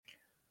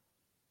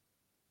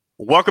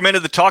Welcome into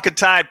the Talking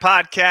Tide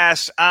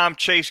podcast. I'm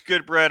Chase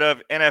Goodbread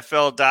of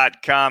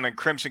NFL.com and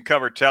Crimson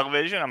Cover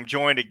Television. I'm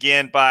joined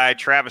again by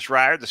Travis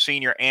Reier, the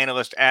senior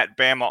analyst at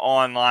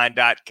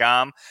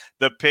BamaOnline.com,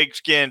 the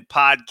Pigskin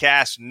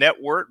Podcast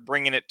Network,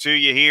 bringing it to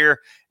you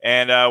here.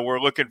 And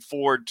we're looking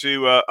forward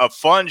to a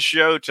fun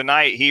show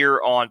tonight here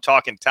on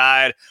Talking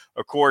Tide.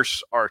 Of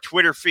course, our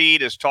Twitter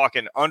feed is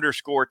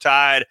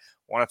Talking_Tide.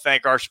 I want to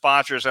thank our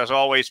sponsors, as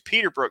always,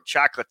 Peterbrook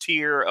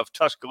Chocolatier of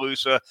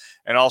Tuscaloosa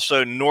and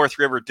also North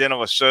River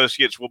Dental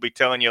Associates. We'll be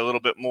telling you a little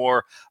bit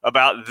more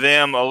about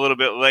them a little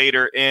bit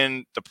later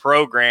in the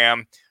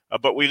program.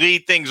 But we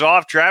lead things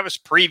off, Travis,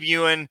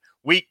 previewing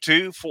week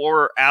 2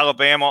 for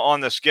Alabama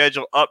on the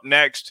schedule. Up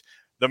next,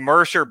 the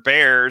Mercer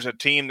Bears, a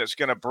team that's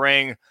going to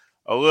bring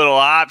a little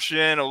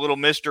option, a little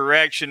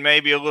misdirection,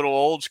 maybe a little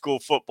old school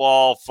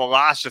football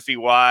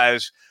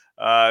philosophy-wise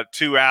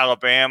to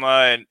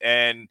Alabama.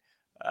 And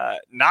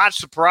not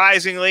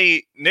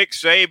surprisingly, Nick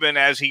Saban,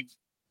 as he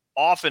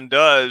often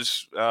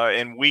does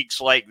in weeks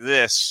like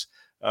this,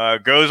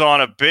 goes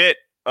on a bit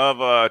of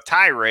a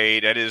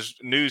tirade at his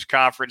news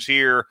conference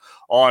here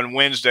on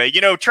Wednesday.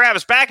 You know,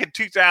 Travis, back in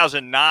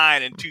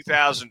 2009 and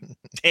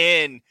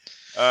 2010.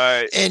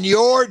 In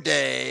your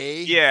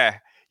day. Yeah.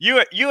 You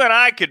and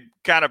I could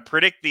kind of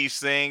predict these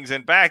things.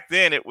 And back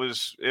then it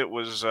was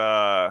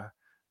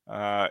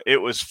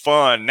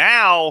fun.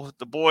 Now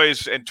the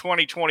boys in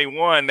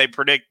 2021, they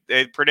predict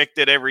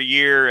it every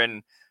year,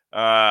 and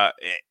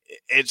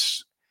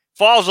it's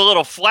falls a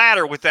little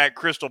flatter with that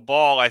crystal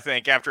ball, I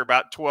think, after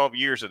about 12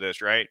 years of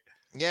this, right?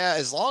 Yeah,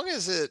 as long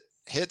as it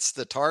hits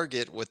the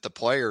target with the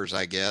players,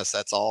 I guess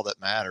that's all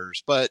that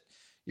matters. But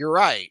you're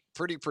right,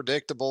 pretty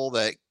predictable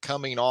that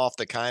coming off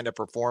the kind of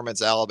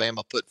performance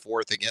Alabama put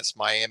forth against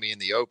Miami in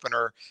the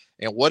opener,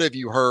 and what have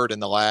you heard in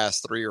the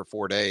last 3 or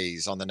 4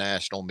 days on the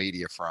national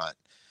media front?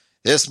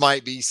 This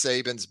might be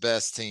Saban's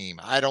best team.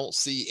 I don't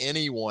see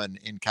anyone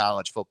in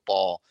college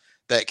football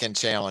that can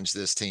challenge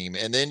this team.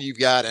 And then you've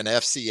got an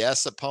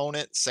FCS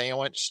opponent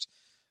sandwiched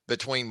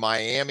between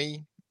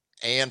Miami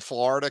and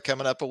Florida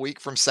coming up a week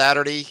from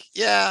Saturday.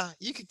 Yeah,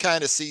 you could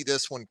kind of see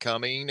this one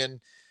coming. And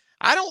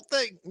I don't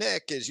think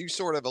Nick, as you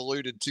sort of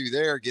alluded to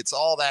there, gets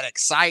all that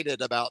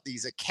excited about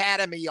these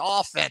academy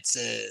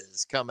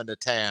offenses coming to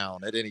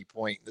town at any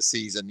point in the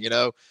season. You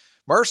know,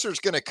 Mercer's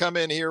going to come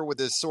in here with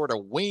this sort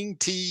of wing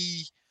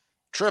tee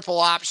triple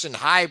option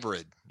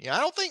hybrid. I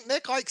don't think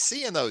Nick likes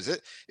seeing those.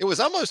 It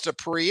was almost a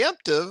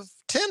preemptive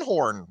tin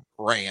horn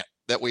rant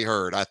that we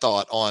heard, I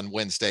thought, on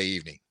Wednesday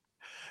evening.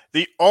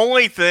 The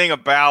only thing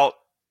about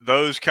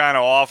those kind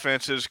of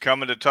offenses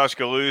coming to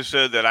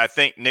Tuscaloosa that I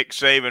think Nick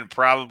Saban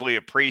probably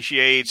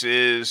appreciates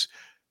is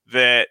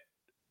that,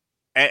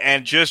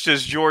 and just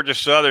as Georgia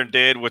Southern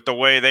did with the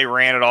way they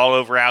ran it all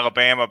over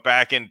Alabama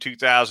back in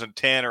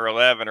 2010 or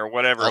 11 or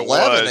whatever it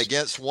was. 11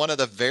 against one of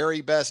the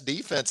very best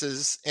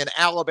defenses in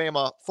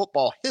Alabama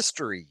football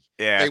history.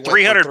 Yeah,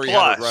 300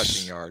 plus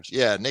rushing yards.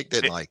 Yeah, Nick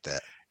didn't like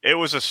that. It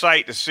was a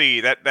sight to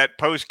see that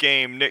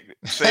post-game Nick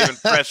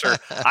Saban presser.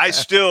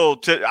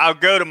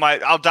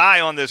 I'll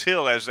die on this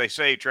hill, as they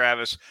say,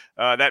 Travis.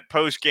 That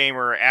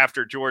post-gamer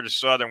after Georgia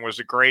Southern was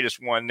the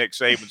greatest one Nick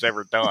Saban's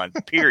ever done,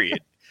 period.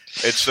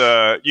 It's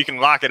you can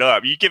lock it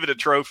up. You give it a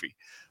trophy.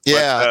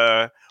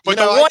 Yeah. But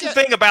the one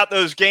thing about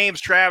those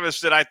games,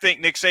 Travis, that I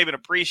think Nick Saban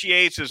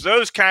appreciates is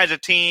those kinds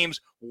of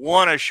teams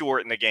want to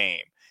shorten the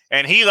game.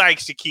 And he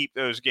likes to keep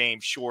those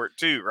games short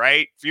too,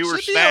 right? Fewer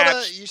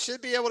snaps. You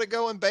should be able to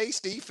go in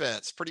base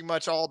defense pretty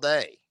much all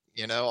day,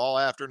 all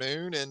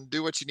afternoon, and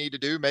do what you need to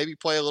do. Maybe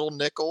play a little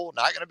nickel.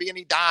 Not going to be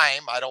any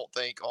dime, I don't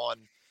think, on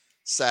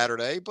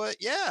Saturday. But,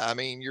 yeah, I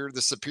mean, you're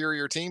the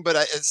superior team. But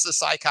it's the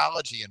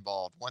psychology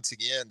involved, once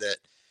again, that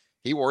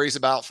he worries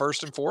about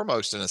first and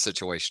foremost in a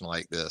situation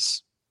like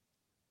this.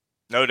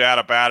 No doubt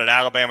about it.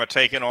 Alabama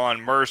taking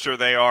on Mercer.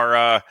 They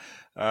are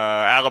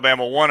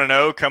Alabama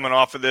 1-0 coming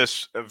off of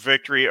this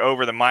victory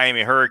over the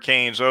Miami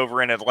Hurricanes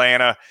over in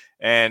Atlanta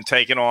and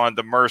taking on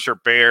the Mercer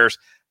Bears.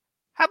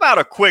 How about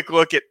a quick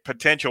look at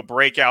potential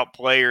breakout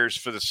players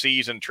for the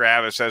season,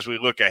 Travis, as we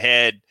look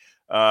ahead?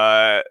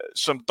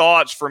 Some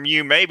thoughts from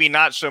you, maybe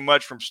not so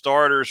much from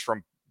starters,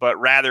 but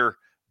rather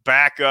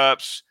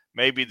backups,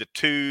 maybe the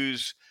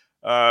twos,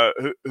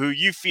 who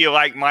you feel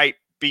like might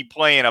be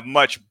playing a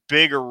much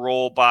bigger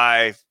role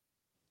by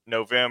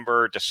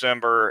November,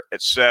 December,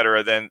 et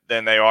cetera, than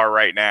they are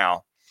right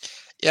now.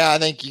 Yeah, I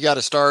think you got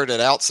to start at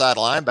outside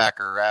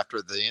linebacker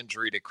after the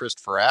injury to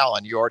Christopher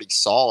Allen. You already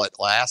saw it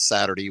last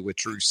Saturday with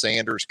Drew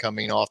Sanders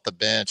coming off the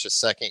bench, a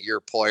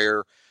second-year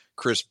player.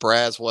 Chris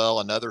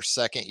Braswell, another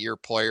second-year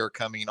player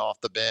coming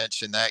off the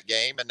bench in that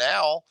game. And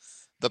now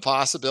the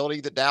possibility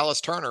that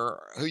Dallas Turner,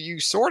 who you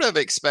sort of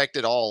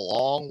expected all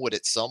along, would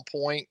at some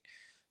point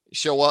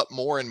show up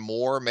more and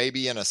more,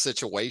 maybe in a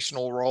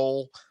situational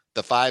role.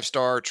 The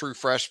 5-star true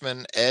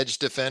freshman edge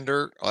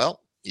defender,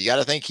 well, you got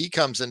to think he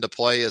comes into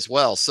play as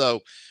well.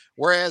 So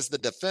whereas the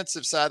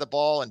defensive side of the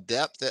ball and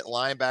depth at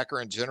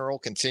linebacker in general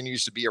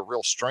continues to be a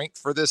real strength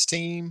for this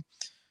team,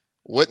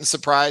 Wouldn't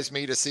surprise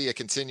me to see a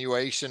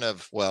continuation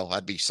of, well,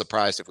 I'd be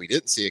surprised if we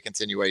didn't see a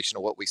continuation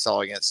of what we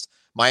saw against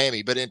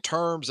Miami. But in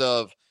terms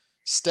of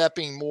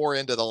stepping more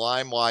into the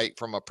limelight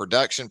from a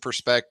production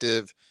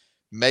perspective,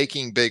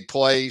 making big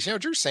plays,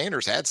 Drew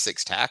Sanders had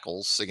 6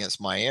 tackles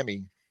against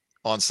Miami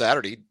on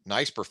Saturday.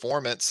 Nice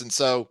performance. And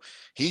so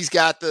he's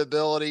got the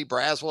ability.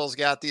 Braswell's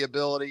got the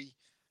ability.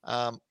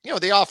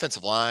 The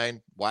offensive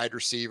line, wide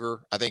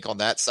receiver, I think on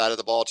that side of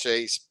the ball,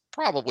 Chase,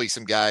 probably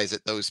some guys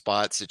at those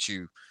spots that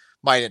you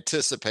might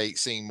anticipate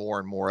seeing more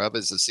and more of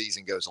as the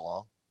season goes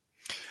along.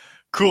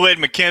 Kool-Aid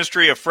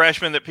McKinstry, a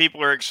freshman that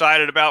people are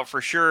excited about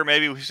for sure.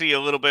 Maybe we see a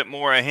little bit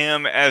more of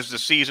him as the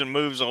season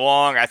moves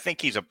along. I think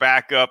he's a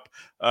backup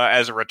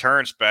as a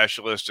return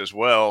specialist as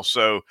well.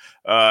 So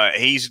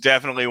he's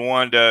definitely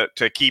one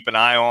to keep an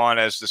eye on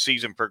as the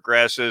season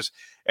progresses.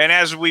 And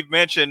as we've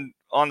mentioned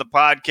on the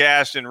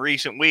podcast in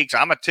recent weeks,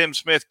 I'm a Tim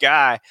Smith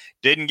guy.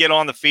 Didn't get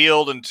on the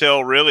field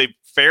until really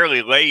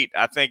fairly late,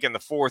 I think in the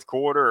fourth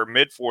quarter or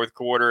mid-fourth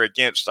quarter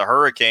against the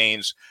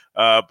Hurricanes.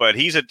 But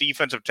he's a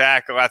defensive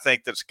tackle, I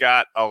think, that's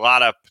got a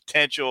lot of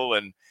potential,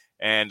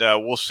 and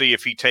we'll see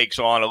if he takes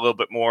on a little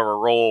bit more of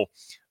a role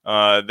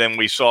than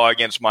we saw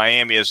against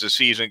Miami as the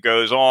season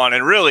goes on.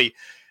 And really,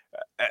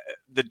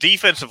 the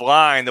defensive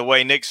line, the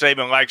way Nick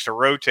Saban likes to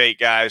rotate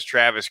guys,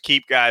 Travis,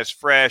 keep guys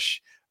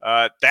fresh,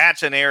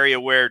 that's an area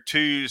where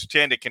twos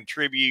tend to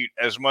contribute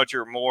as much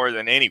or more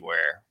than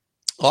anywhere.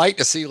 I like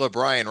to see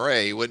LeBrian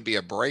Ray. It wouldn't be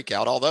a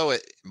breakout, although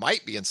it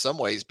might be in some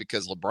ways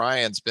because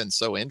LeBrian's been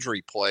so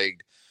injury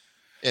plagued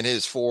in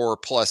his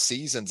 4+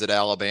 seasons at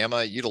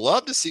Alabama. You'd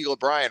love to see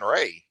LeBrian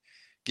Ray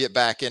get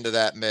back into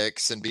that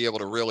mix and be able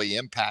to really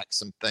impact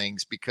some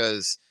things,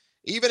 because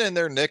even in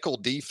their nickel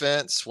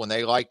defense, when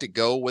they like to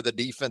go with a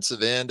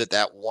defensive end at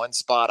that one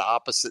spot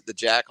opposite the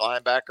jack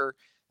linebacker,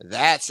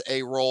 that's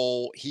a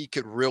role he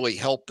could really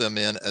help them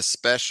in,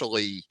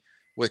 especially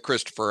with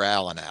Christopher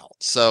Allen out.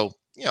 So,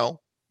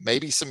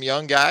 maybe some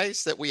young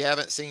guys that we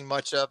haven't seen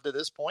much of to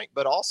this point,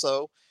 but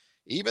also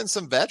even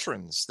some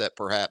veterans that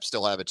perhaps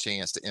still have a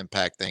chance to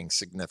impact things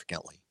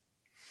significantly.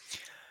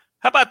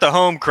 How about the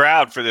home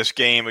crowd for this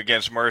game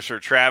against Mercer,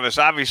 Travis?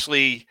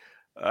 Obviously,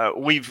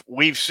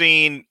 we've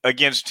seen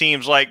against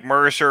teams like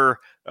Mercer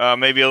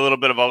maybe a little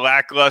bit of a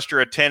lackluster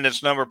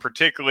attendance number,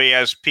 particularly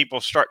as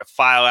people start to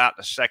file out in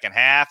the second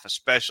half,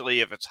 especially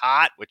if it's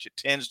hot, which it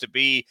tends to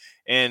be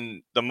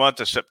in the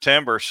month of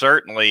September,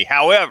 certainly.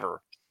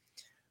 However,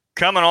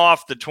 coming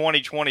off the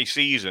 2020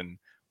 season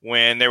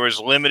when there was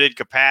limited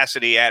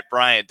capacity at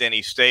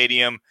Bryant-Denny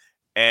Stadium,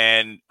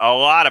 and a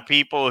lot of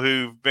people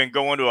who've been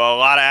going to a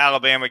lot of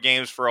Alabama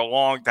games for a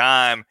long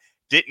time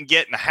didn't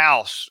get in the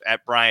house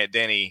at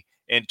Bryant-Denny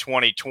in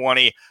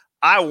 2020.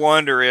 I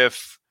wonder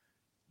if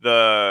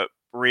the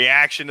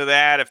reaction to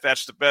that, if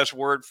that's the best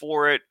word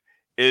for it,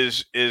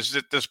 is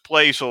that this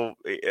place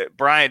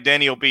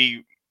Bryant-Denny will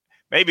be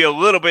maybe a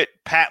little bit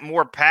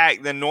more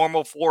packed than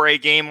normal for a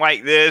game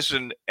like this,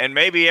 and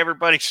maybe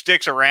everybody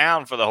sticks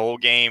around for the whole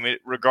game,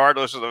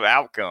 regardless of the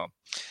outcome.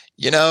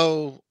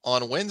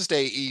 On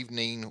Wednesday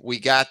evening, we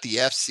got the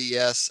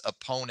FCS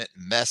opponent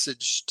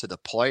message to the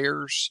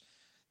players.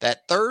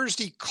 That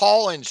Thursday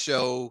call-in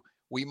show,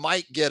 we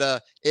might get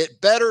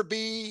it better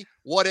be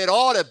what it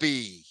ought to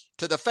be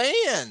to the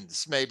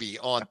fans maybe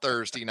on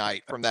Thursday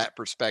night from that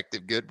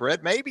perspective,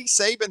 Goodbread. Maybe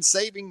Saban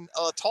saving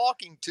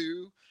talking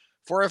to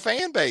for a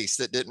fan base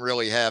that didn't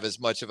really have as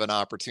much of an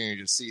opportunity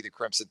to see the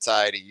Crimson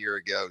Tide a year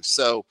ago.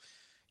 So,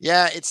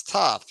 yeah, it's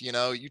tough.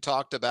 You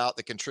talked about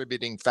the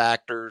contributing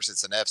factors.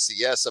 It's an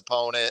FCS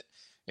opponent.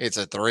 It's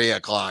a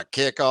 3:00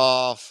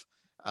 kickoff.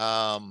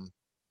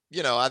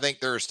 I think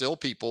there are still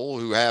people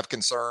who have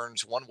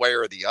concerns one way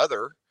or the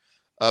other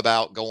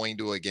about going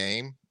to a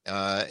game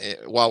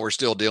while we're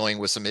still dealing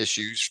with some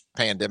issues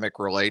pandemic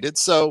related.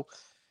 So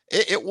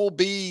it will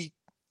be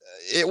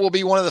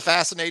one of the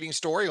fascinating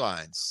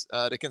storylines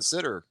to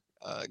consider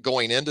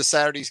going into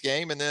Saturday's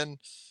game, and then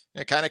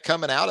kind of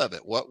coming out of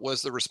it. What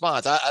was the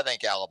response? I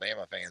think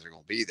Alabama fans are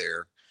going to be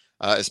there,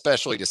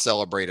 especially to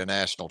celebrate a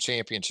national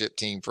championship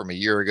team from a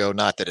year ago.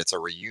 Not that it's a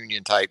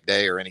reunion type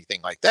day or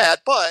anything like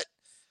that, but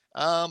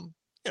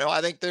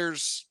I think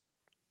there's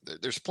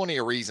plenty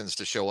of reasons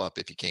to show up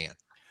if you can.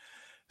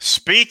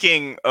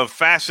 Speaking of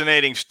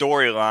fascinating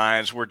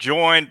storylines, we're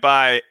joined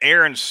by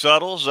Aaron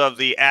Suttles of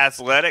The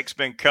Athletics,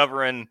 been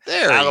covering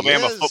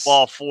Alabama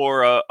football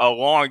for a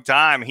long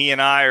time. He and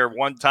I are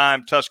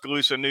one-time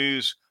Tuscaloosa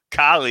News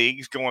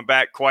colleagues going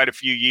back quite a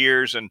few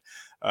years. And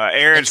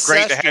Aaron's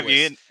great to have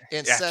you in.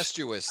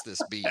 Incestuous,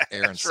 this beat,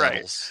 Aaron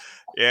Suttles.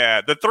 Right.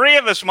 Yeah, the three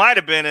of us might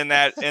have been in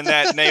that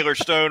Naylor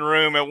Stone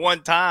room at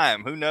one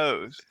time. Who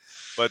knows?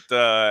 But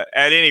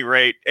at any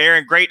rate,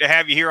 Aaron, great to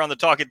have you here on the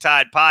Talking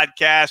Tide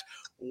podcast.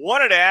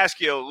 Wanted to ask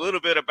you a little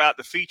bit about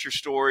the feature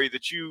story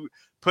that you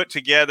put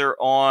together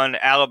on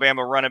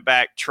Alabama running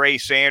back Trey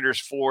Sanders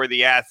for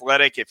The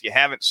Athletic. If you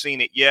haven't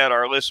seen it yet,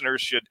 our listeners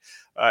should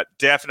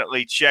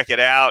definitely check it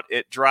out.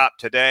 It dropped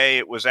today.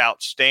 It was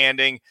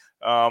outstanding.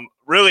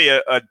 Really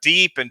a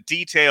deep and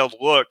detailed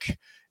look.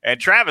 And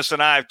Travis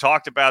and I have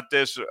talked about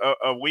this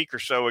a week or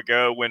so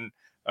ago when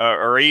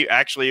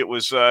actually it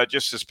was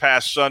just this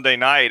past Sunday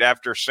night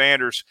after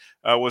Sanders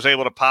was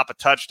able to pop a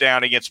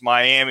touchdown against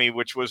Miami,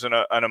 which was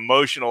an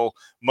emotional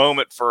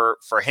moment for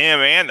him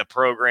and the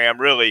program,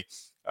 really.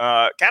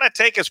 Kind of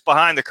take us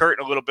behind the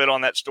curtain a little bit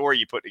on that story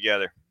you put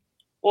together.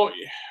 Well,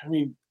 I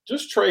mean,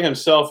 just Trey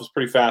himself is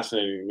pretty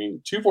fascinating. I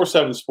mean,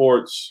 247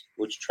 Sports,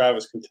 which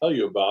Travis can tell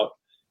you about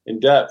in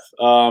depth,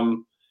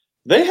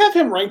 they have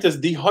him ranked as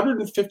the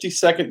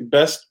 152nd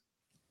best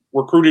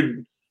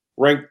recruited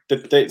rank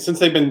since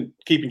they've been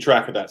keeping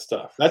track of that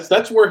stuff.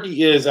 That's where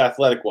he is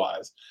athletic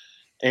wise.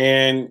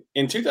 And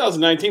in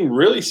 2019,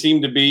 really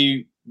seemed to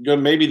be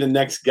maybe the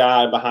next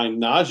guy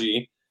behind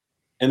Najee.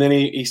 And then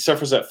he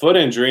suffers that foot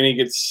injury and he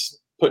gets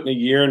put in a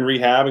year in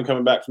rehab and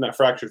coming back from that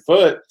fractured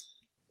foot.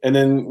 And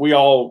then we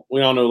all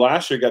know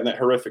last year got in that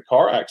horrific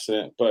car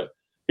accident. But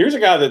here's a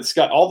guy that's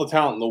got all the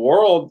talent in the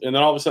world, and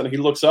then all of a sudden he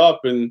looks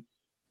up and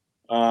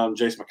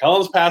Jace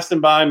McCullum's passed him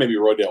by, maybe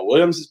Roydell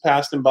Williams has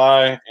passed him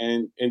by,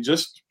 and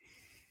just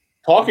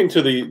talking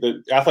to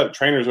the athletic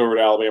trainers over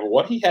at Alabama,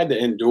 what he had to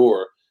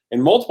endure.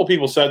 And multiple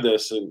people said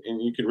this, and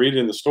you could read it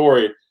in the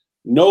story.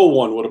 No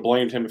one would have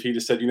blamed him if he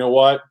just said, you know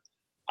what,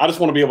 I just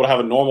want to be able to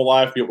have a normal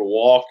life, be able to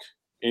walk,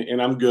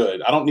 and I'm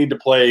good. I don't need to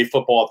play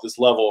football at this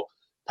level,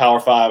 Power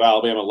 5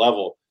 Alabama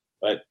level.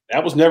 But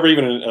that was never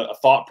even a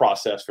thought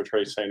process for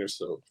Trey Sanders.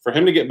 So for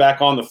him to get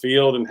back on the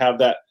field and have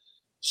that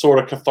sort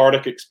of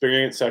cathartic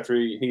experience after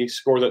he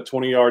scored that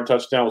 20-yard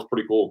touchdown was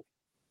pretty cool.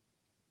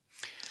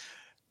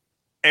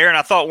 Aaron,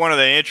 I thought one of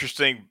the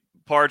interesting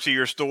parts of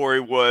your story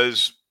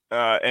was,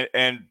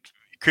 and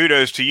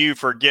kudos to you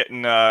for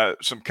getting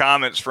some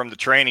comments from the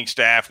training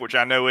staff, which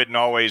I know isn't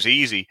always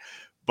easy,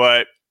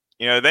 but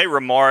they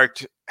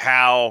remarked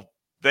how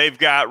they've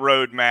got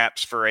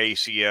roadmaps for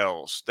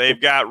ACLs. They've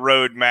got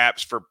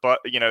roadmaps for,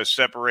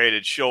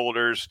 separated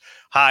shoulders,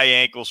 high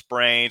ankle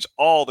sprains,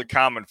 all the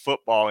common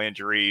football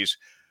injuries.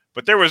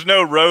 But there was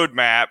no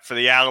roadmap for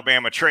the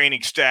Alabama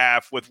training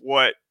staff with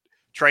what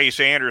Trey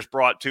Sanders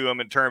brought to him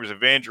in terms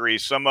of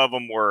injuries. Some of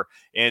them were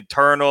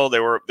internal.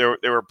 There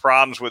were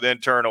problems with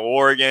internal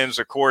organs.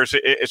 Of course,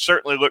 it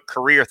certainly looked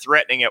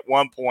career-threatening at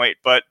one point,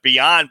 but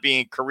beyond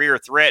being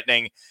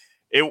career-threatening,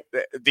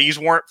 these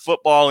weren't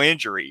football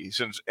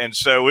injuries, and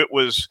so it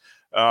was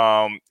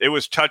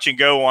touch and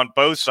go on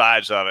both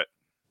sides of it.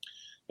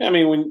 Yeah, I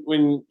mean,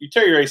 when you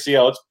tear your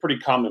ACL, it's pretty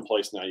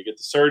commonplace now. You get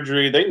the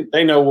surgery;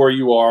 they know where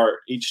you are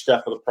each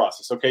step of the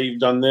process. Okay, you've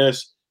done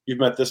this, you've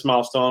met this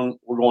milestone.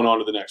 We're going on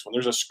to the next one.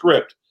 There's a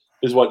script,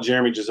 is what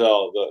Jeremy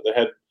Giselle, the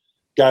head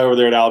guy over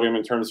there at Alabama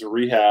in terms of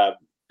rehab,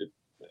 the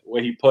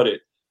way he put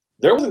it.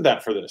 There wasn't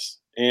that for this,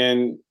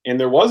 and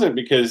there wasn't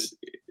because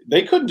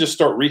they couldn't just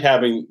start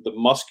rehabbing the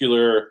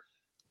muscular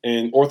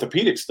and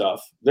orthopedic stuff.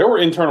 There were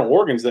internal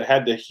organs that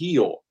had to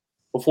heal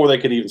before they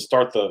could even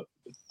start the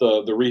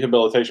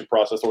rehabilitation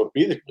process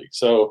orthopedically.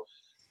 So,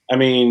 I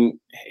mean,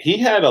 he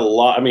had a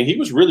lot. I mean, he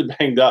was really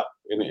banged up.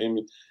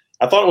 And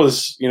I thought it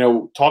was,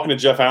 talking to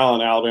Jeff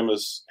Allen,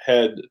 Alabama's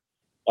head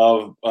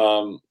of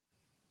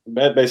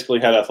basically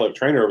head athletic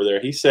trainer over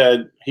there. He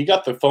said he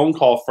got the phone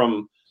call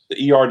from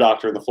the ER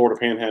doctor in the Florida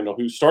Panhandle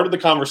who started the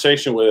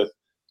conversation with,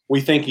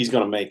 "We think he's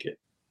going to make it."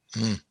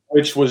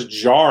 Which was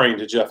jarring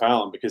to Jeff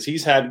Allen because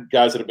he's had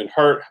guys that have been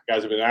hurt, guys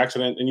that have been in an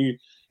accident, and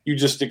you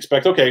just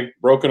expect, okay,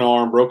 broken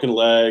arm, broken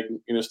leg,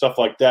 stuff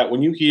like that.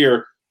 When you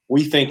hear,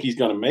 "We think he's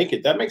going to make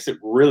it," that makes it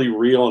really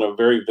real in a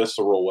very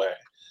visceral way.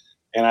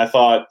 And I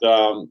thought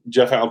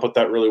Jeff Allen put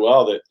that really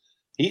well, that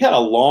he had a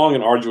long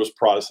and arduous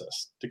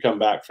process to come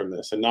back from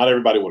this, and not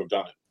everybody would have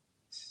done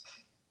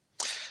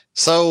it.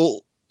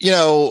 So,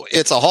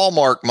 it's a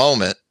hallmark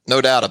moment, no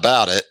doubt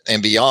about it,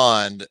 and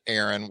beyond,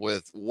 Aaron,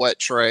 with what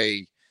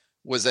Trey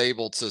was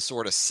able to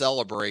sort of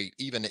celebrate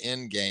even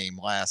in game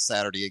last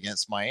Saturday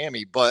against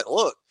Miami. But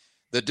look,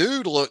 the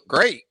dude looked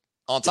great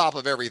on top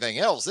of everything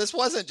else. This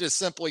wasn't just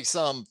simply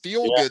some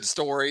feel-good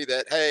story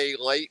that, hey,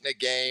 late in the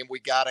game, we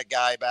got a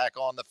guy back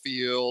on the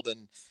field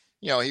and,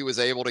 he was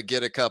able to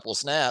get a couple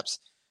snaps.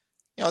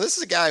 This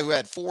is a guy who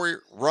had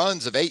 4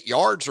 runs of 8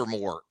 yards or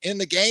more in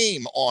the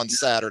game on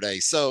Saturday.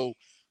 So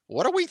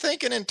what are we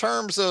thinking in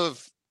terms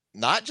of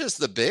not just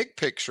the big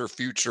picture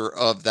future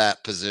of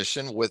that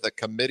position with a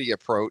committee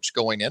approach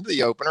going into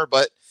the opener,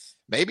 but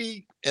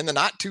maybe in the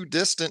not too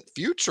distant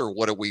future,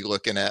 what are we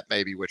looking at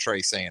maybe with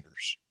Trey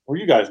Sanders? Well,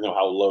 you guys know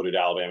how loaded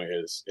Alabama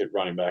is at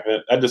running back.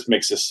 That just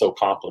makes this so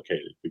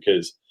complicated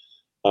because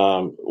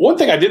one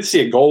thing I did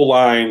see at goal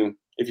line,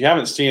 if you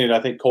haven't seen it,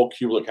 I think Cole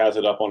Kubelik has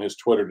it up on his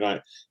Twitter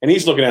tonight, and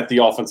he's looking at the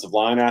offensive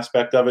line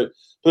aspect of it.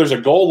 But there's a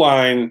goal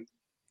line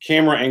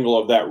camera angle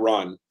of that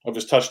run, of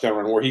his touchdown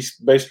run, where he's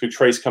basically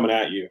Trey's coming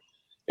at you.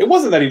 It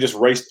wasn't that he just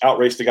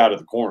outraced the guy to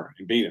the corner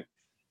and beat him.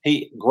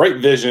 He great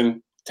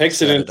vision,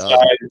 takes it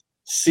inside,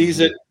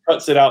 sees it,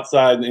 cuts it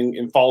outside,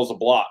 and follows a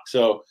block.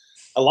 So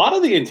a lot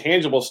of the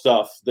intangible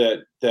stuff that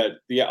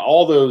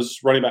all those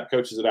running back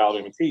coaches at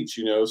Alabama teach,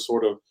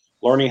 sort of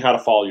learning how to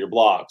follow your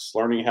blocks,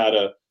 learning how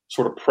to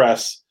sort of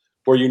press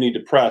where you need to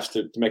press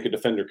to make a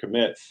defender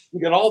commit. You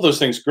got all those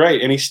things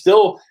great. And he's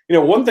still,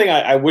 one thing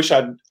I wish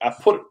I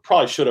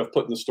probably should have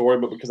put in the story,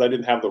 but because I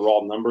didn't have the raw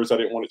numbers, I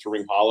didn't want it to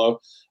ring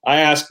hollow. I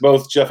asked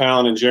both Jeff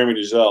Allen and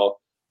Jeremy Giselle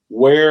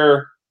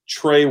where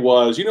Trey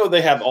was.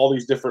 They have all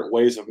these different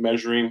ways of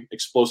measuring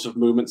explosive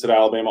movements at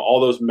Alabama, all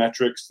those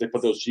metrics. They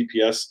put those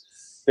GPS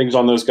things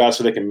on those guys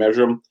so they can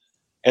measure them.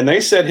 And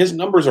they said his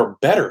numbers are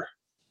better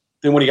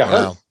than when he got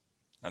hurt.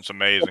 That's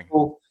amazing.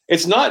 So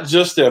it's not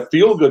just a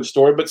feel-good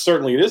story, but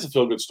certainly it is a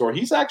feel-good story.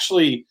 He's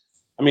actually,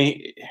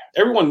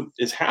 everyone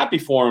is happy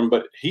for him,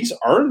 but he's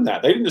earned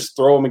that. They didn't just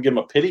throw him and give him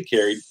a pity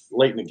carry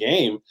late in the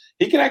game.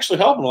 He can actually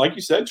help him. Like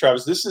you said,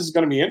 Travis, this is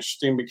going to be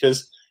interesting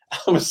because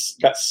Alabama's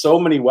got so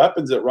many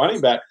weapons at running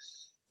back.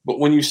 But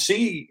when you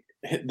see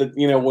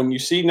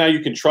now you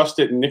can trust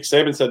it, and Nick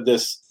Saban said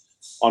this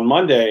on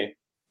Monday,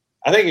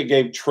 I think it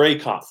gave Trey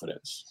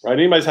confidence, right?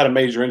 Anybody's had a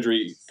major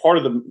injury. Part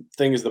of the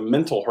thing is the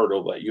mental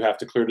hurdle that you have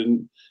to clear.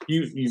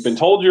 You've been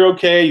told you're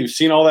okay. You've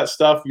seen all that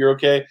stuff. You're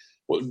okay.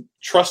 Well,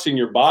 trusting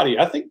your body.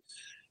 I think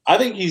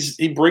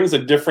he brings a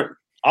different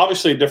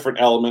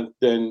element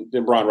than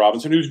Brian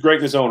Robinson, who's great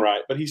in his own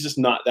right, but he's just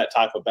not that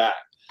type of back.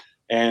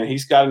 And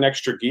he's got an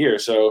extra gear.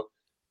 So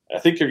I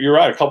think you're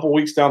right. A couple of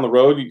weeks down the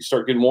road, you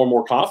start getting more and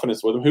more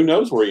confidence with him. Who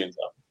knows where he ends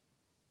up?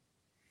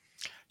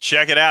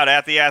 Check it out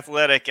at The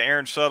Athletic,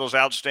 Aaron Suttle's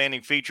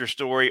outstanding feature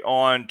story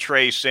on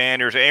Trey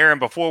Sanders. Aaron,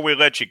 before we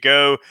let you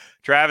go,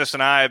 Travis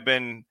and I have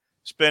been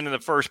spending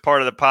the first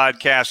part of the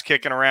podcast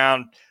kicking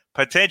around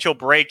potential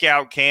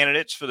breakout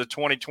candidates for the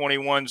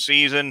 2021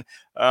 season.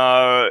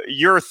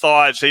 Your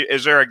thoughts,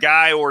 is there a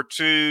guy or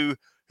two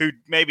who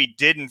maybe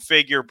didn't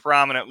figure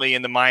prominently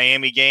in the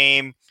Miami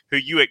game who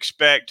you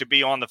expect to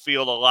be on the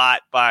field a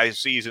lot by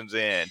season's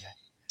end?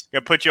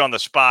 Going to put you on the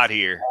spot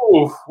here.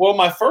 Oh, well,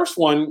 my first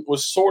one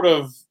was sort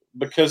of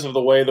because of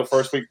the way the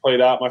first week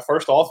played out. My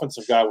first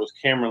offensive guy was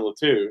Cameron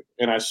Latou,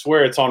 and I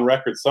swear it's on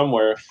record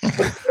somewhere.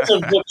 If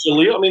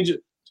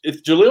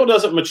Jaleel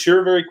doesn't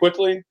mature very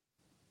quickly,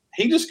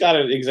 he just got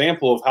an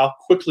example of how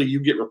quickly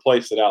you get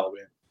replaced at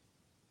Alabama.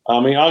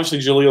 Obviously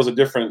Jaleel's a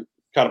different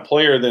kind of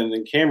player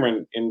than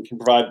Cameron and can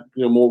provide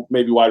more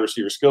maybe wide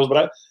receiver skills,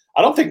 but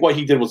I don't think what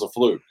he did was a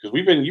fluke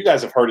because you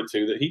guys have heard it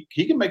too, that he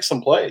can make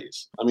some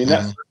plays.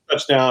 That first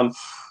touchdown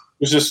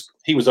was just,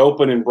 he was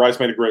open and Bryce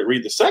made a great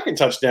read. The second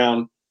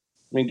touchdown,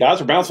 guys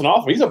are bouncing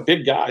off him. He's a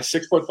big guy,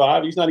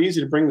 6'5". He's not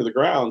easy to bring to the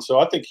ground. So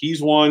I think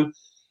he's one.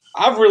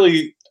 I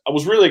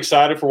was really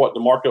excited for what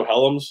DeMarco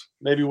Hellams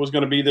maybe was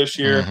going to be this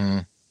year. Mm-hmm.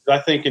 I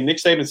think, and Nick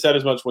Saban said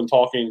as much when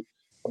talking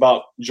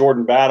about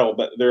Jordan Battle,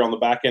 but they're on the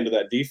back end of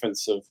that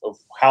defense of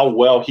how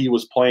well he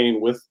was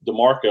playing with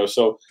DeMarco.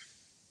 So,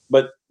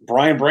 but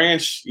Brian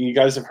Branch, you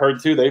guys have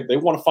heard too, they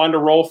want to find a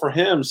role for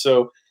him.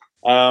 So,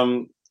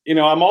 I'm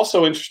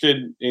also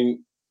interested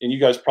in, and you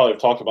guys probably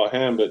have talked about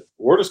him, but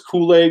where does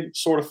Kool-Aid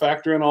sort of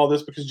factor in all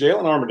this? Because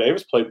Jalen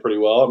Armour-Davis played pretty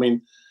well.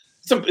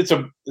 It's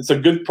a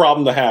good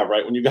problem to have,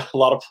 right? When you got a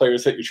lot of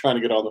players that you're trying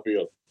to get on the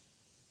field.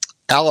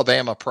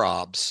 Alabama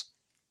probs,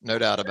 no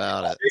doubt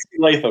about it.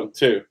 Latham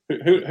too.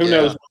 Who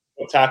knows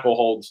what tackle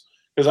holds?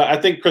 Because I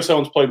think Chris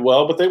Owens played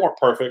well, but they weren't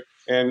perfect,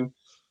 and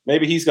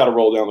maybe he's got to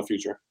roll down the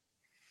future.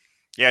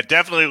 Yeah, it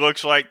definitely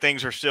looks like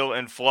things are still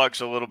in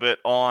flux a little bit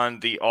on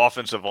the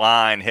offensive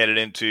line headed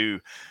into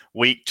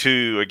week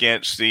 2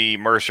 against the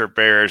Mercer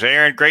Bears.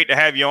 Aaron, great to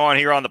have you on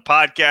here on the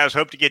podcast.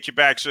 Hope to get you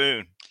back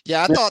soon.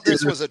 Yeah, I thought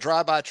this was a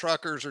Drive-By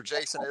Truckers or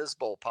Jason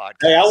Isbell podcast.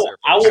 Hey, I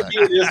will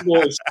be at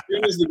Isbell as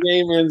soon as the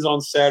game ends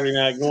on Saturday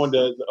night, going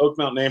to the Oak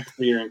Mountain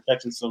Amphitheater and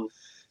catching some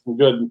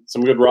good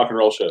rock and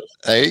roll shows.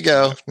 There you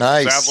go.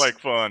 Nice. Sounds like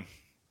fun.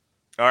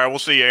 All right, we'll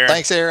see you, Aaron.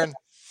 Thanks, Aaron.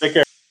 Take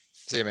care.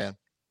 See you, man.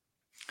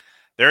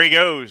 There he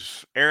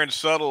goes, Aaron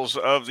Suttles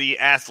of The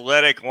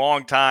Athletic,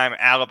 longtime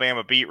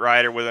Alabama beat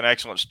writer with an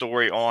excellent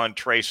story on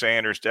Trey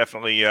Sanders.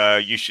 Definitely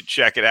you should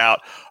check it out.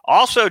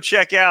 Also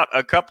check out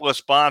a couple of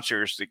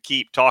sponsors that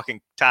keep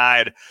Talking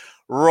Tide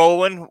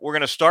rolling. We're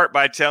going to start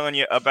by telling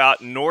you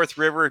about North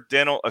River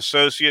Dental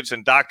Associates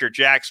and Dr.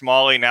 Jack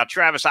Smalley. Now,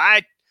 Travis,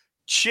 I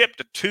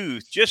chipped a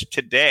tooth just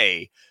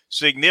today,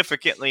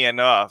 significantly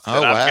enough.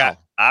 Oh, wow.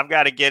 I've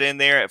got to get in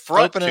there at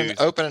front. Opening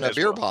a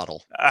beer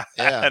bottle.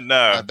 Yeah,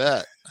 no, I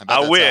bet.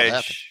 I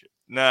wish.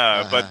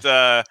 No, but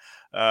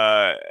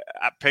I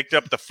picked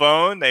up the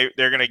phone. They're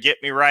going to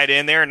get me right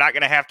in there. Not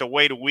going to have to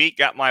wait a week.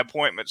 Got my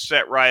appointment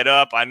set right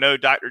up. I know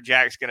Dr.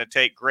 Jack's going to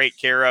take great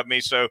care of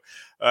me. So,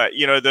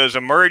 those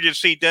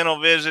emergency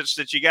dental visits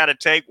that you got to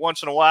take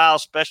once in a while,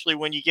 especially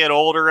when you get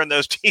older and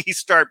those teeth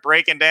start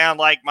breaking down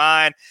like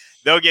mine,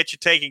 they'll get you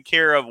taken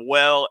care of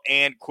well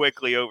and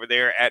quickly over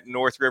there at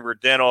North River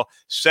Dental.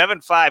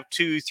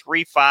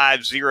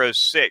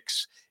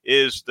 752-3506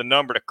 is the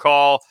number to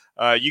call.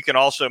 You can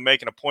also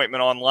make an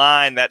appointment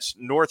online. That's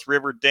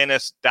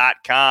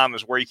northriverdentist.com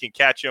is where you can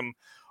catch them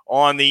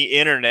on the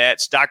internet.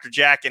 It's Dr.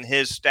 Jack and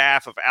his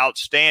staff of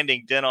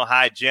outstanding dental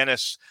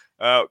hygienists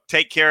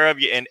take care of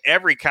you in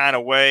every kind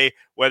of way,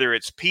 whether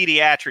it's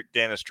pediatric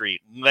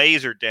dentistry,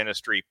 laser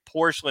dentistry,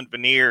 porcelain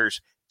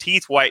veneers,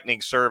 teeth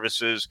whitening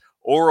services,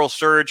 oral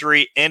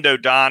surgery,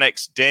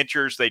 endodontics,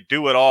 dentures. They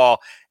do it all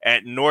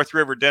at North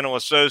River Dental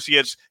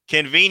Associates,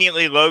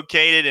 conveniently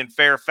located in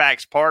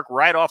Fairfax Park,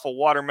 right off of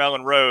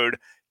Watermelon Road.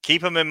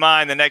 Keep them in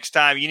mind the next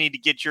time you need to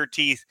get your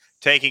teeth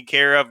taken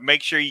care of.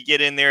 Make sure you get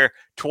in there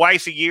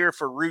twice a year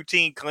for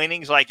routine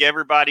cleanings like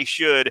everybody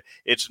should.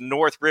 It's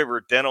North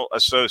River Dental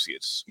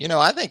Associates.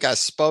 I think I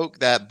spoke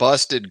that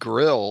busted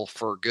grill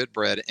for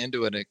Goodbread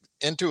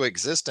into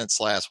existence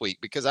last week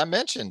because I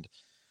mentioned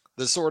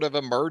the sort of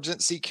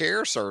emergency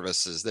care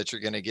services that you're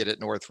going to get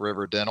at North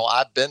River Dental.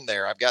 I've been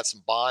there. I've got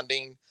some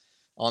bonding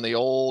on the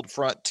old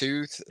front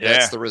tooth.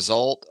 That's the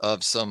result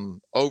of some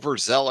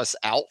overzealous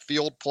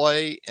outfield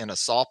play in a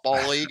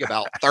softball league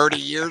about 30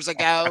 years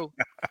ago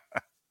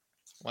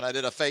when I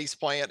did a face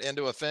plant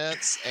into a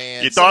fence.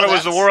 And you thought it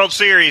was the World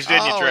Series,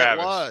 didn't you,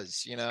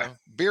 Travis? It was,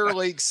 beer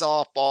league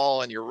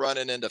softball, and you're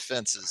running into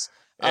fences.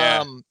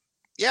 Yeah.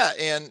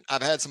 And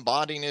I've had some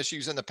bonding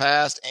issues in the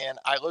past, and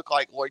I look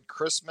like Lloyd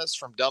Christmas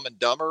from Dumb and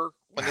Dumber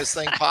when this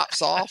thing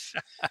pops off.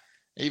 I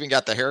even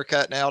got the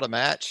haircut now to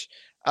match.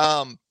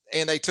 And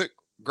they took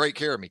great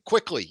care of me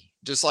quickly,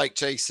 just like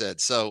Chase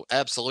said. So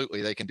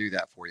absolutely, they can do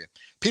that for you.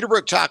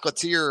 Peterbrook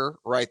Chocolatier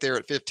right there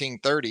at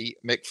 1530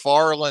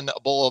 McFarland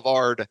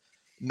Boulevard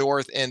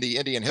North in the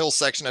Indian Hills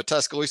section of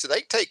Tuscaloosa.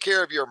 They take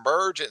care of your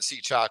emergency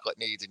chocolate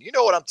needs. And you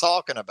know what I'm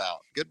talking about.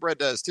 Goodbread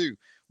does too.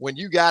 When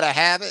you got to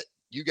have it,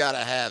 you got to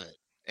have it.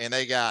 And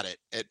they got it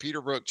at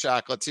Peterbrook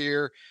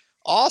Chocolatier.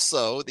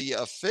 Also, the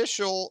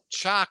official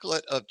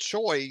chocolate of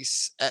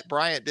choice at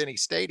Bryant-Denny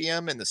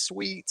Stadium and the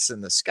suites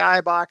and the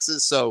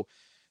skyboxes. So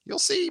you'll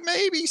see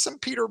maybe some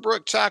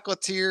Peterbrook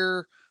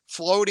Chocolatier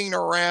floating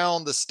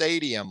around the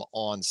stadium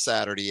on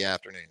Saturday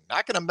afternoon.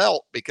 Not going to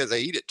melt because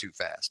they eat it too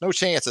fast. No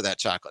chance of that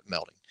chocolate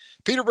melting.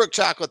 Peterbrook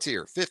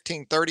Chocolatier,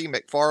 1530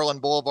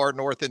 McFarland Boulevard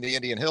North in the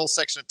Indian Hills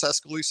section of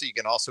Tuscaloosa. You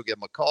can also give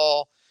them a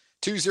call,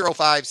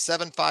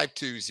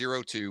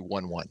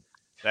 205-752-0211.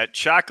 That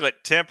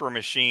chocolate temper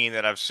machine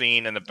that I've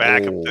seen in the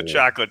back of the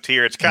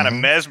Chocolatier, it's kind of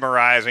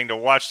mesmerizing to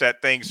watch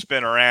that thing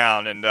spin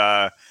around and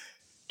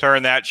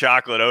turn that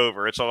chocolate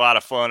over. It's a lot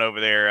of fun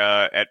over there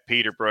at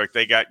Peterbrook.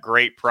 They got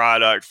great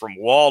product from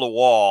wall to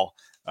wall.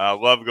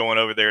 Love going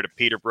over there to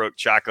Peterbrook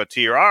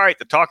Chocolatier. All right,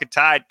 the Talking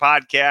Tide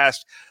podcast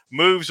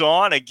moves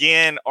on.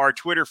 Again, our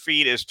Twitter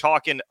feed is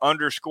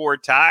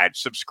talking_tide.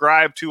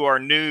 Subscribe to our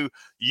new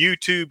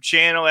YouTube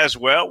channel as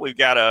well. We've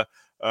got a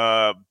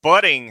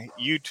budding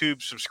YouTube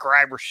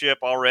subscribership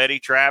already,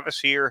 Travis,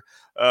 here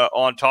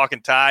on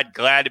Talking Tide.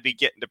 Glad to be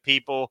getting to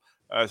people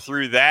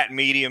through that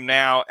medium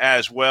now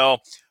as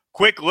well.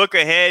 Quick look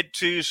ahead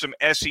to some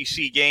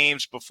SEC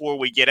games before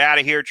we get out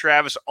of here,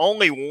 Travis.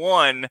 Only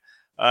one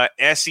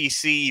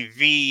SEC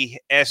v.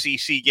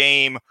 SEC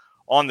game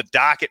on the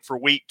docket for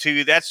week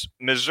 2. That's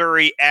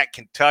Missouri at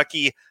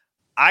Kentucky.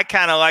 I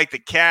kind of like the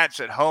Cats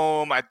at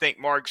home. I think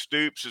Mark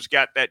Stoops has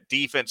got that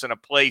defense in a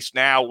place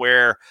now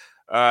where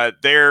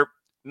they're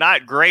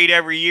not great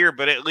every year,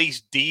 but at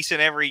least decent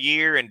every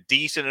year and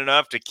decent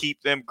enough to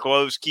keep them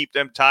close, keep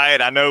them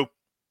tight. I know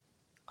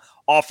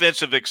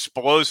offensive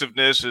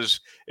explosiveness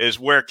is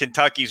where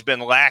Kentucky's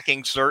been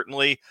lacking,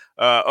 certainly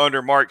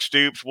under Mark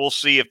Stoops. We'll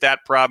see if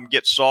that problem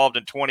gets solved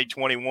in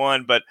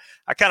 2021, but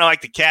I kind of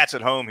like the Cats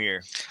at home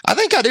here. I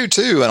think I do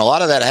too, and a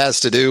lot of that has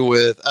to do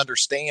with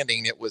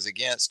understanding it was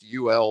against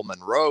UL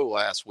Monroe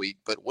last week,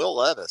 but Will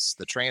Levis,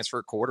 the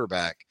transfer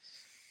quarterback,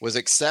 was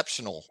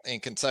exceptional in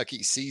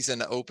Kentucky's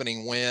season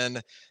opening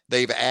win.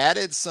 They've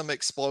added some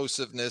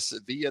explosiveness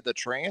via the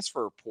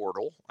transfer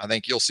portal. I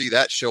think you'll see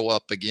that show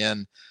up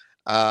again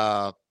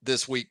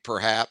this week,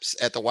 perhaps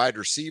at the wide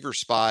receiver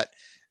spot.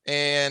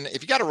 And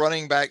if you got a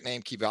running back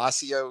named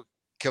Kavasier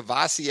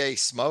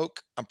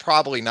Smoke, I'm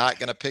probably not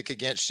going to pick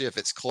against you if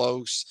it's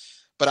close,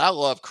 but I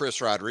love Chris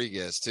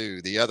Rodriguez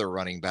too, the other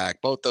running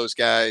back. Both those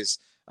guys,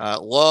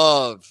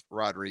 love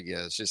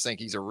Rodriguez. Just think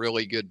he's a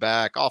really good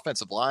back.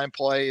 Offensive line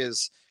play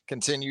has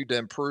continued to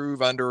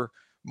improve under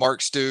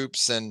Mark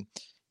Stoops. And,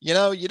 you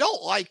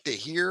don't like to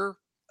hear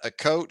a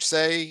coach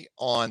say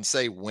on,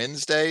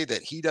 Wednesday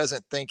that he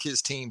doesn't think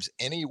his team's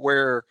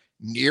anywhere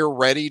near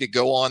ready to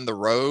go on the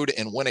road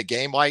and win a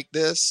game like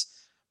this.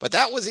 But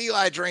that was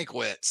Eli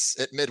Drinkwitz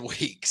at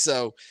midweek.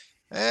 So,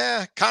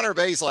 Connor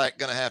Bazelak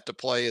going to have to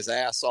play his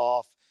ass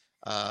off.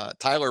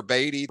 Tyler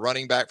Beatty,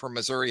 running back from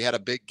Missouri, had a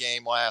big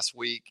game last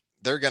week.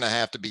 They're going to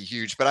have to be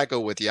huge, but I go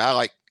with you. I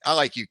like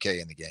UK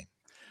in the game.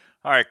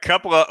 All right, a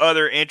couple of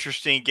other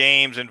interesting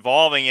games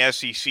involving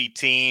SEC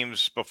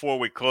teams before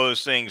we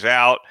close things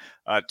out.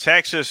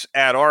 Texas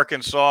at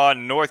Arkansas,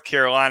 North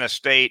Carolina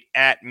State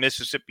at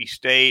Mississippi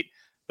State.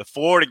 The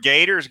Florida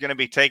Gators are going to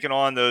be taking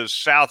on those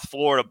South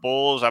Florida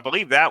Bulls. I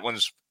believe that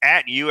one's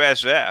at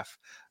USF,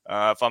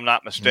 if I'm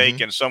not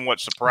mistaken. Somewhat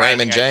surprising,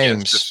 Raymond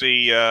James, to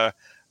see UF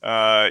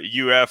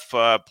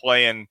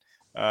playing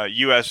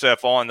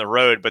USF on the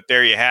road, but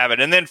there you have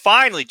it. And then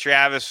finally,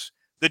 Travis,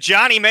 the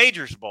Johnny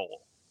Majors Bowl.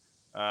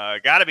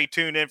 Got to be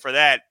tuned in for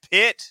that.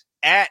 Pitt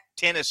at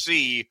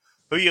Tennessee.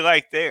 Who you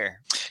like there?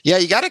 Yeah,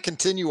 you got a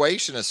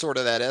continuation of sort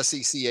of that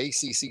SEC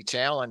ACC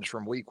challenge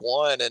from week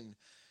 1. And,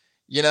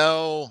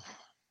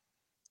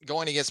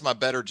 going against my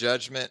better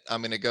judgment,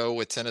 I'm going to go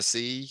with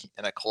Tennessee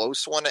in a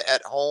close one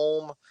at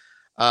home.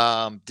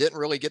 Didn't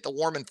really get the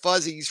warm and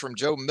fuzzies from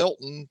Joe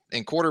Milton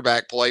in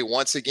quarterback play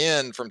once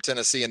again from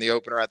Tennessee in the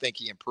opener. I think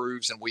he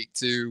improves in week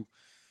 2.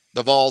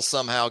 The Vols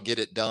somehow get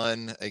it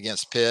done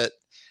against Pitt.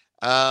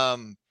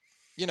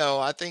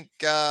 I think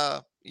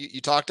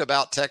you talked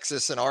about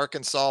Texas and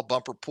Arkansas.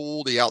 Bumper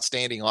Poole, the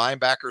outstanding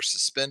linebacker,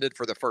 suspended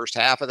for the first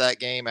half of that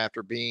game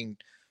after being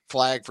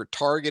flagged for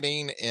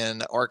targeting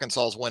in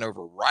Arkansas's win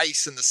over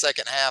Rice in the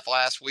second half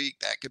last week.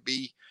 That could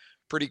be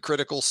pretty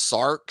critical.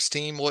 Sark's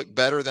team looked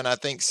better than I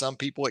think some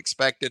people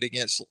expected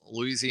against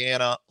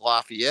Louisiana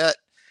Lafayette.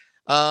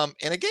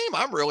 In a game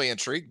I'm really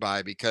intrigued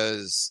by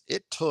because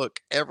it took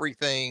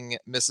everything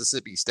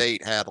Mississippi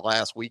State had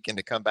last weekend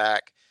to come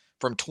back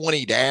from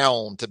 20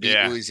 down to beat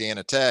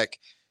Louisiana Tech.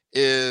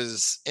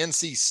 Is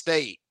NC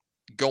State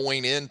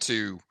going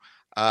into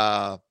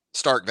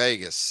Stark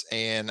Vegas,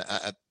 and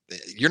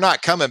you're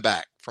not coming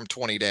back from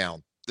 20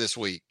 down this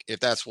week if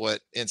that's what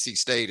NC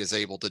State is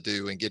able to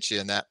do and get you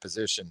in that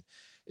position.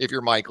 If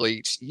you're Mike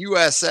Leach,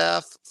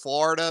 USF,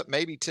 Florida,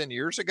 maybe 10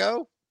 years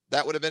ago,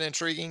 that would have been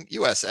intriguing.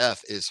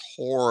 USF is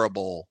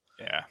horrible.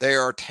 Yeah, they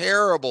are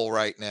terrible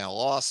right now.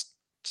 Lost.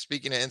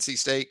 Speaking of NC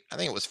State, I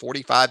think it was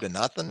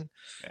 45-0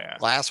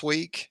 last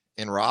week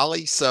in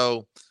Raleigh.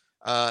 So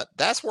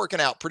that's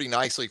working out pretty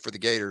nicely for the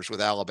Gators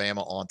with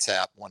Alabama on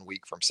tap 1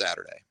 week from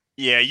Saturday.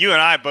 Yeah, you and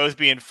I, both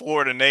being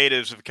Florida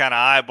natives, have kind of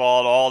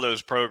eyeballed all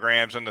those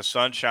programs in the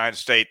Sunshine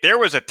State. There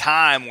was a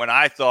time when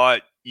I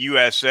thought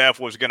USF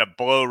was going to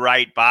blow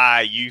right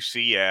by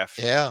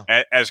UCF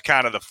as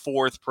kind of the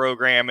fourth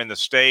program in the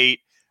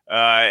state.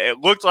 It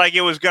looked like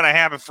it was going to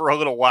happen for a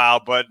little while,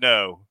 but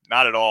no,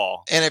 not at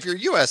all. And if you're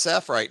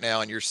USF right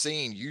now and you're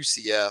seeing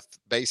UCF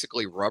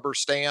basically rubber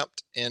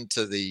stamped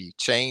into the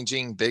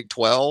changing Big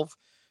 12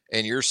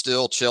 and you're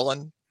still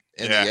chilling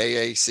in the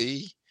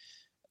AAC,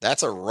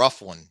 that's a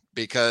rough one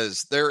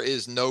because there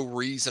is no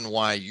reason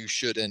why you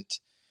shouldn't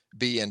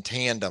be in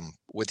tandem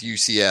with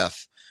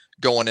UCF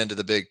going into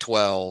the Big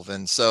 12.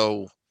 And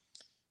so,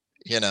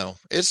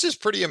 it's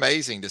just pretty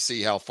amazing to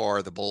see how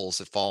far the Bulls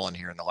have fallen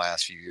here in the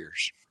last few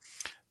years.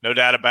 No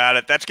doubt about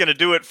it. That's going to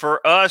do it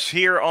for us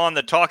here on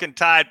the Talking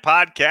Tide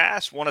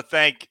podcast. Want to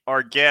thank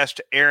our guest,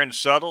 Aaron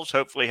Suttles.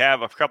 Hopefully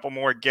have a couple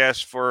more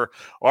guests for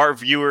our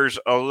viewers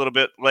a little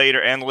bit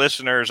later and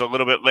listeners a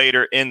little bit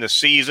later in the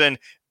season.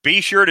 Be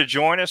sure to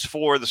join us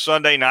for the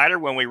Sunday Nighter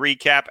when we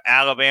recap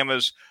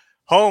Alabama's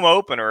home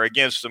opener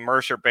against the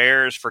Mercer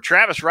Bears. For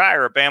Travis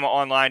Reier of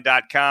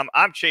BamaOnline.com,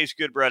 I'm Chase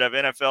Goodbread of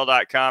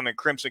NFL.com and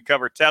Crimson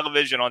Cover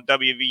Television on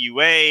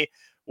WVUA.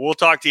 We'll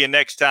talk to you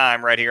next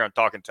time right here on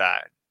Talking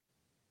Tide.